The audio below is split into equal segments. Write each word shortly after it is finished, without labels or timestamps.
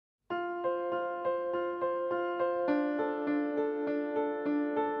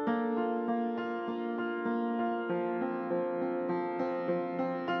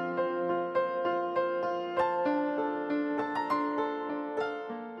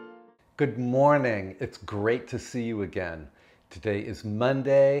Good morning. It's great to see you again. Today is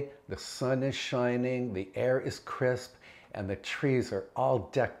Monday, the sun is shining, the air is crisp, and the trees are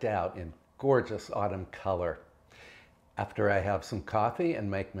all decked out in gorgeous autumn color. After I have some coffee and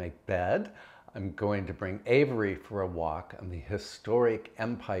make my bed, I'm going to bring Avery for a walk on the historic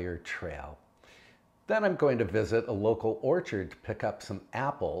Empire Trail. Then I'm going to visit a local orchard to pick up some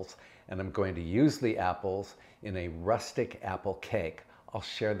apples, and I'm going to use the apples in a rustic apple cake. I'll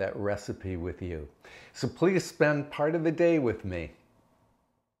share that recipe with you. So please spend part of the day with me.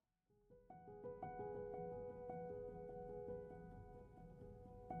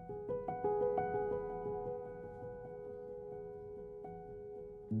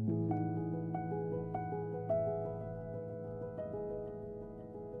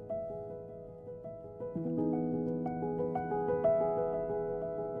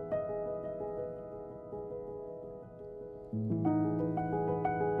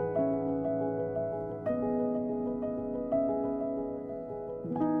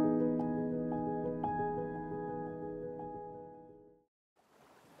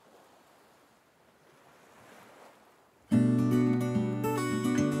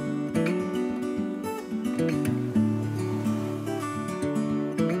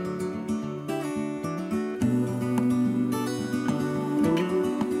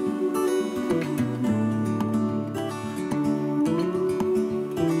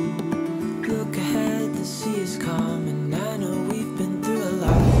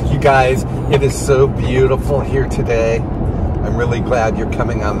 Guys, it is so beautiful here today. I'm really glad you're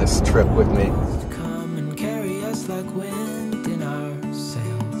coming on this trip with me. Come and carry us like wind in our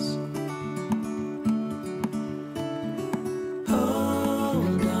sails.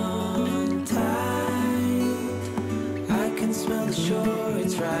 Hold on tight. I can smell the shore.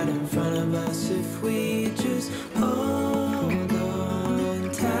 It's right in front of us if we just hold on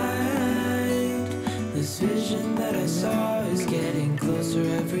tight. This vision that I saw is getting closer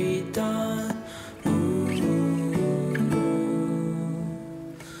every dawn.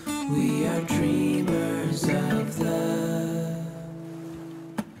 We are dreamers of the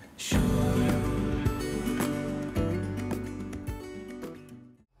shore.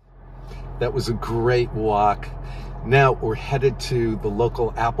 That was a great walk. Now we're headed to the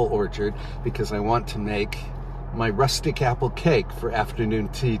local apple orchard because I want to make my rustic apple cake for afternoon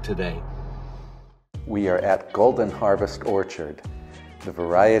tea today. We are at Golden Harvest Orchard. The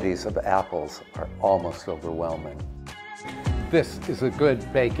varieties of apples are almost overwhelming. This is a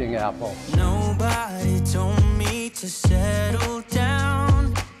good baking apple. Nobody told me to settle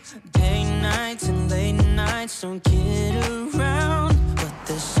down. Day nights and late nights don't get around. But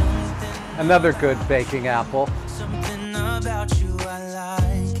there's something. Another good baking apple. Something about you I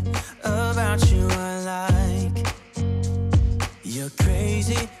like. About you I like. You're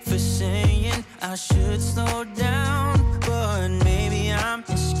crazy for saying I should slow down. But maybe I'm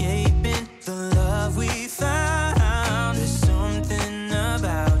escaping the love we found. There's something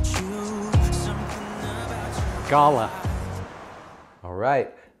about you. Something about you. Gala. All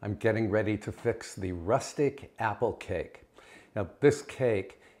right, I'm getting ready to fix the rustic apple cake. Now this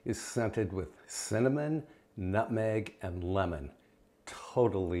cake is scented with cinnamon, nutmeg, and lemon.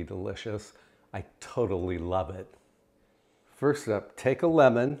 Totally delicious. I totally love it. First up, take a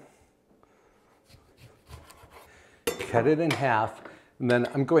lemon, cut it in half, and then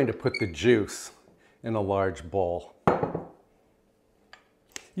I'm going to put the juice in a large bowl.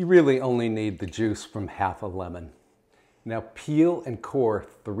 You really only need the juice from half a lemon. Now peel and core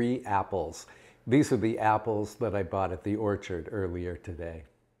 3 apples. These are the apples that I bought at the orchard earlier today.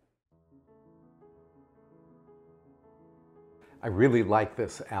 I really like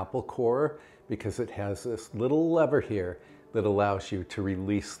this apple core because it has this little lever here that allows you to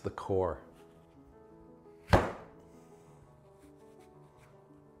release the core. Okay.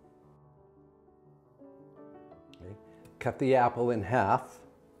 Cut the apple in half,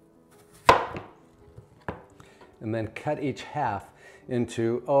 and then cut each half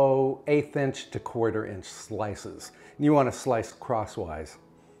into 1/8 inch to 1/4 inch slices. And you want to slice crosswise.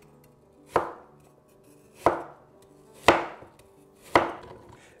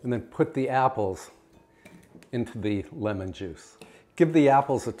 And then put the apples into the lemon juice. Give the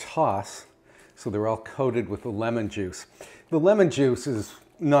apples a toss so they're all coated with the lemon juice. The lemon juice is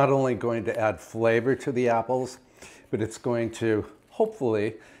not only going to add flavor to the apples, but it's going to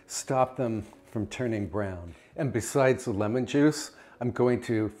hopefully stop them from turning brown. And besides the lemon juice, I'm going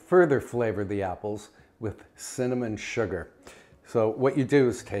to further flavor the apples with cinnamon sugar. So what you do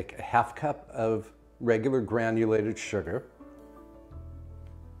is take a 1/2 cup of regular granulated sugar,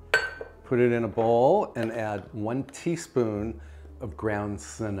 put it in a bowl and add 1 teaspoon of ground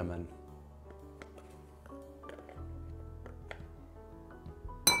cinnamon.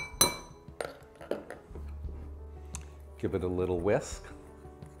 Give it a little whisk.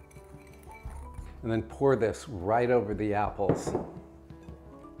 And then pour this right over the apples.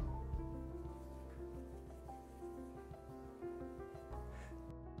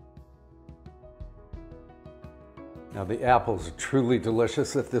 Now the apples are truly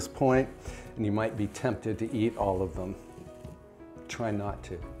delicious at this point, and you might be tempted to eat all of them. Try not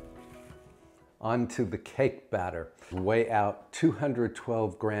to. On to the cake batter. Weigh out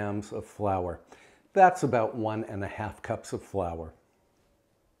 212 grams of flour. That's about 1.5 cups of flour.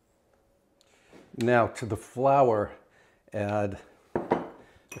 Now to the flour, add a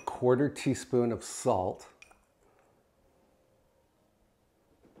 1/4 teaspoon of salt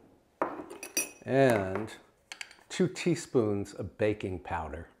and 2 teaspoons of baking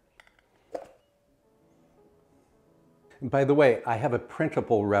powder. And by the way, I have a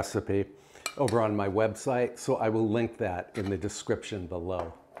printable recipe over on my website, so I will link that in the description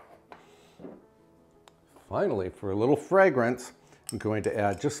below. Finally, for a little fragrance, I'm going to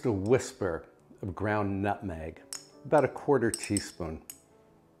add just a whisper of ground nutmeg, about a 1/4 teaspoon.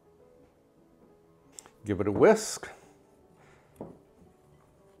 Give it a whisk,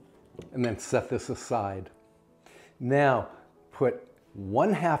 and then set this aside. Now put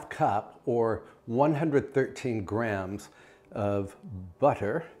 1/2 cup or 113 grams of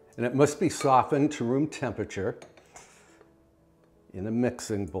butter, and it must be softened to room temperature, in a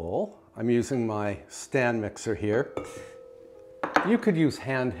mixing bowl. I'm using my stand mixer here. You could use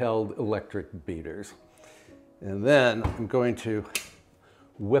handheld electric beaters. And then I'm going to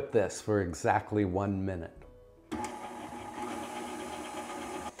whip this for exactly 1 minute.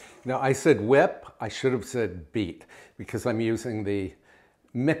 Now I said whip, I should have said beat, because I'm using the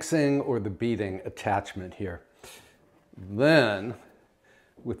mixing or the beating attachment here. Then,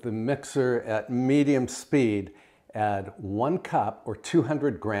 with the mixer at medium speed, add 1 cup or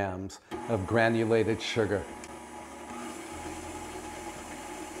 200 grams of granulated sugar.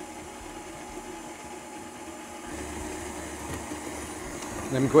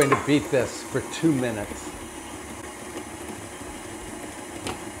 And I'm going to beat this for 2 minutes.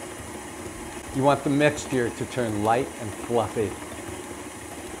 You want the mixture to turn light and fluffy.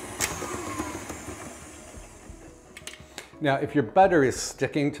 Now, if your butter is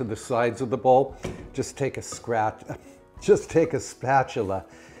sticking to the sides of the bowl, just take a spatula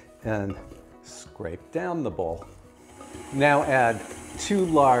and scrape down the bowl. Now add 2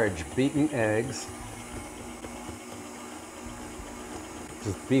 large beaten eggs.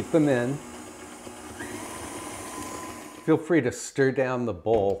 Just beat them in. Feel free to stir down the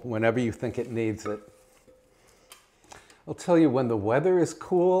bowl whenever you think it needs it. I'll tell you, when the weather is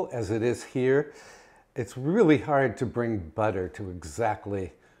cool, as it is here, it's really hard to bring butter to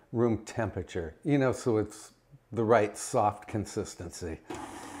exactly room temperature, so it's the right soft consistency.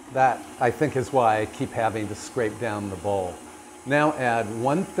 That, I think, is why I keep having to scrape down the bowl. Now add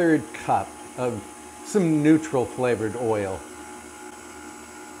 1/3 cup of some neutral flavored oil.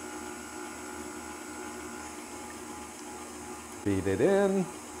 Beat it in.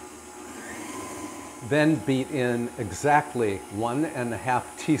 Then beat in exactly 1.5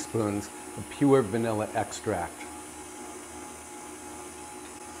 teaspoons of pure vanilla extract.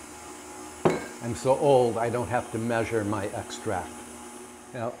 I'm so old, I don't have to measure my extract.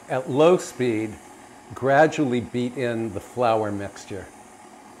 Now, at low speed, gradually beat in the flour mixture.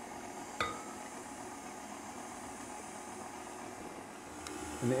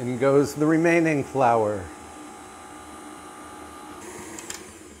 And in goes the remaining flour.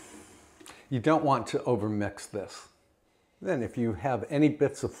 You don't want to overmix this. Then if you have any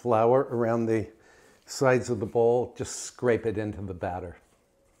bits of flour around the sides of the bowl, just scrape it into the batter.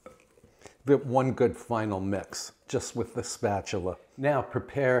 Get one good final mix, just with the spatula. Now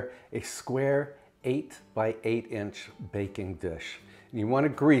prepare a square 8 by 8 inch baking dish. And you want to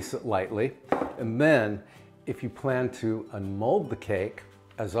grease it lightly. And then, if you plan to unmold the cake,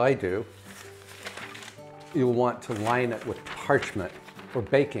 as I do, you'll want to line it with parchment or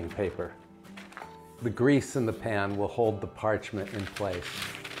baking paper. The grease in the pan will hold the parchment in place.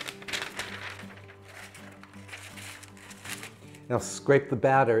 Now scrape the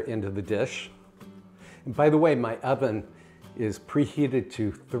batter into the dish. And by the way, my oven is preheated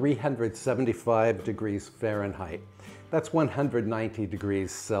to 375 degrees Fahrenheit. That's 190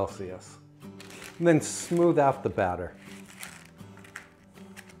 degrees Celsius. And then smooth out the batter.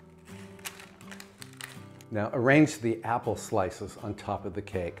 Now arrange the apple slices on top of the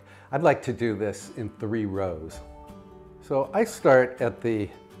cake. I'd like to do this in 3 rows. So I start at the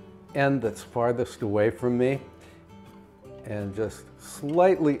end that's farthest away from me and just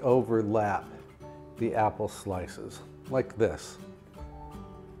slightly overlap the apple slices, like this.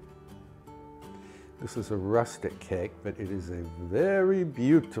 This is a rustic cake, but it is a very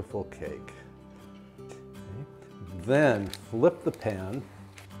beautiful cake. Okay. Then flip the pan.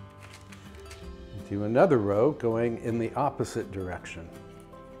 Do another row going in the opposite direction.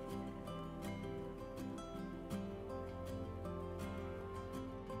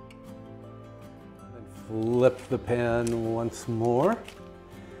 Flip the pan once more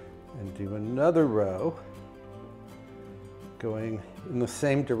and do another row going in the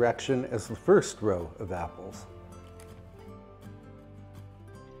same direction as the first row of apples.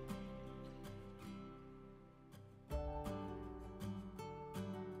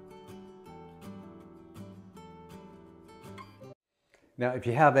 Now, if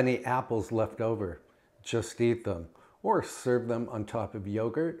you have any apples left over, just eat them or serve them on top of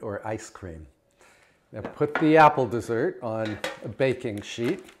yogurt or ice cream. Now put the apple dessert on a baking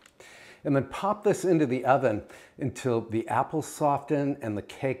sheet and then pop this into the oven until the apples soften and the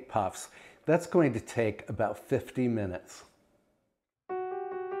cake puffs. That's going to take about 50 minutes.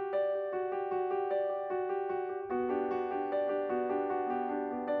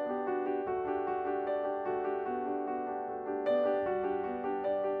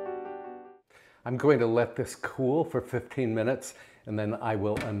 I'm going to let this cool for 15 minutes and then I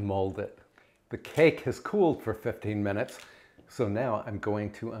will unmold it. The cake has cooled for 15 minutes, so now I'm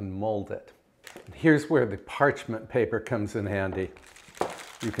going to unmold it. Here's where the parchment paper comes in handy.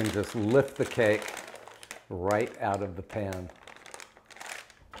 You can just lift the cake right out of the pan.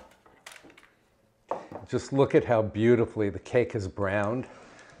 Just look at how beautifully the cake is browned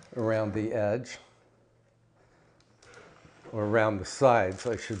around the edge, or around the sides,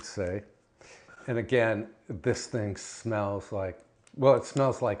 I should say. And again, this thing smells like, well, it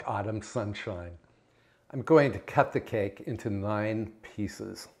smells like autumn sunshine. I'm going to cut the cake into 9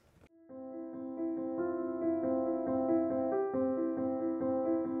 pieces.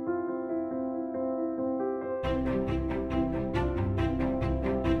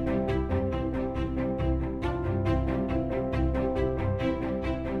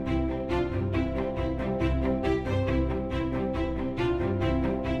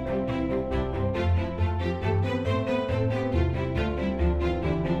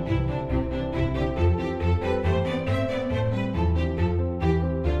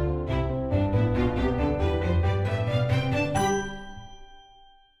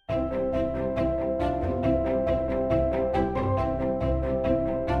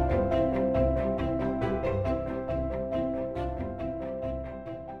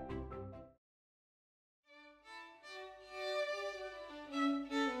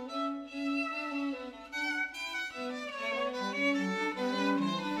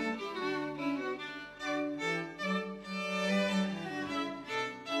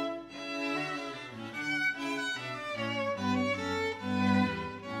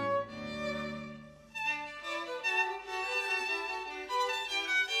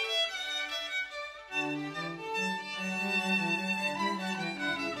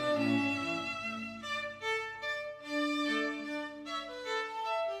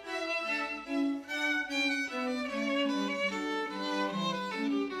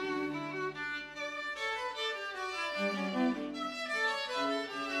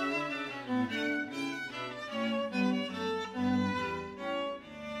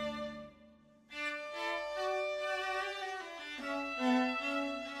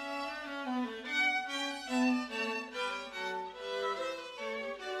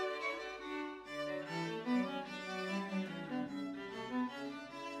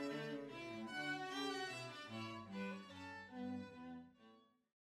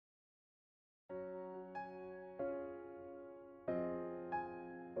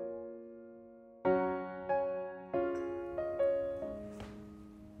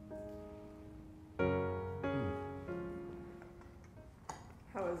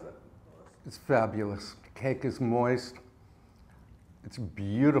 How is it? It's fabulous. The cake is moist. It's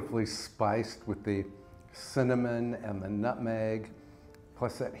beautifully spiced with the cinnamon and the nutmeg,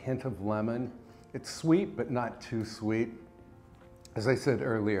 plus that hint of lemon. It's sweet, but not too sweet. As I said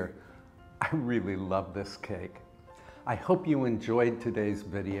earlier, I really love this cake. I hope you enjoyed today's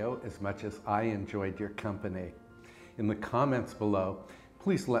video as much as I enjoyed your company. In the comments below,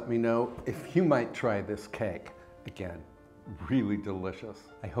 please let me know if you might try this cake. Again, really delicious.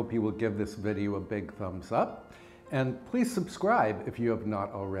 I hope you will give this video a big thumbs up, and please subscribe if you have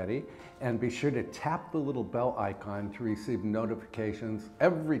not already, and be sure to tap the little bell icon to receive notifications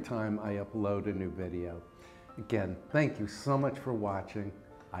every time I upload a new video. Again, thank you so much for watching.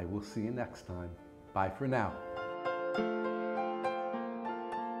 I will see you next time. Bye for now.